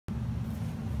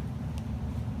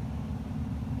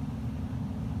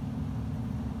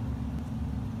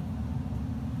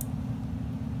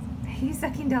you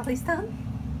sucking Dolly's thumb?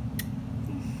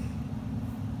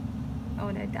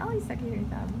 Oh no, Dolly's sucking your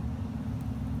thumb.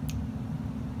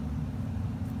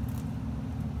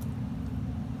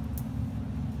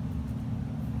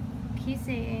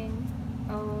 Kissing.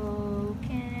 Oh,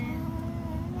 Ken.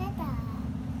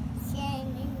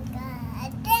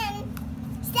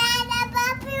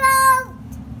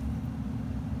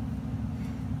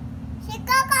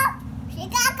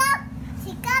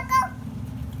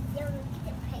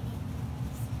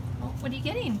 Oh, what are you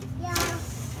getting? Yeah,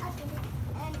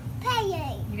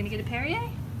 Perrier. You're gonna get a Perrier?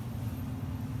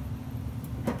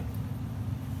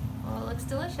 Oh, it looks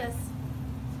delicious.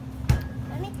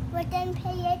 Mommy, we're done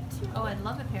Perrier too. Oh, I'd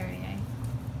love a Perrier.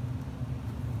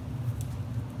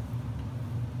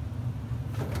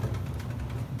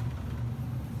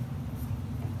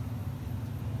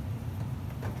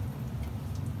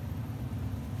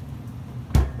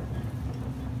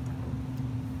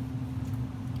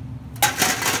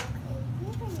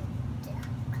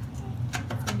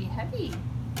 It's gonna be heavy.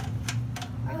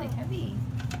 Really heavy.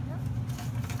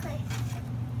 Okay.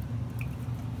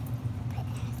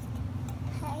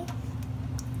 Okay.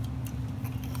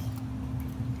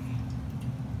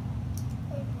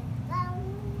 There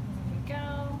we go.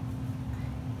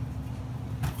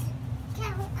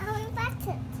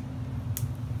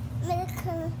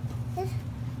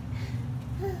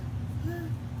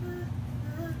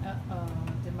 Uh-oh.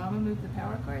 Did Mama move the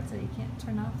power cord so you can't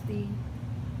turn off the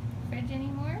fridge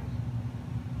anymore?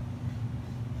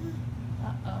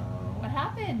 Uh-oh. What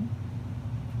happened?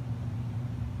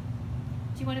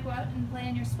 Do you want to go out and play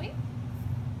on your swing?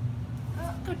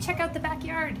 Oh, go check out the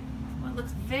backyard. Well, it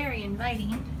looks very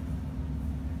inviting.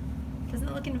 Doesn't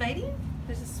it look inviting?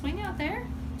 There's a swing out there.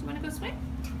 Do you want to go swing?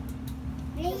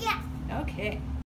 Yeah. Okay.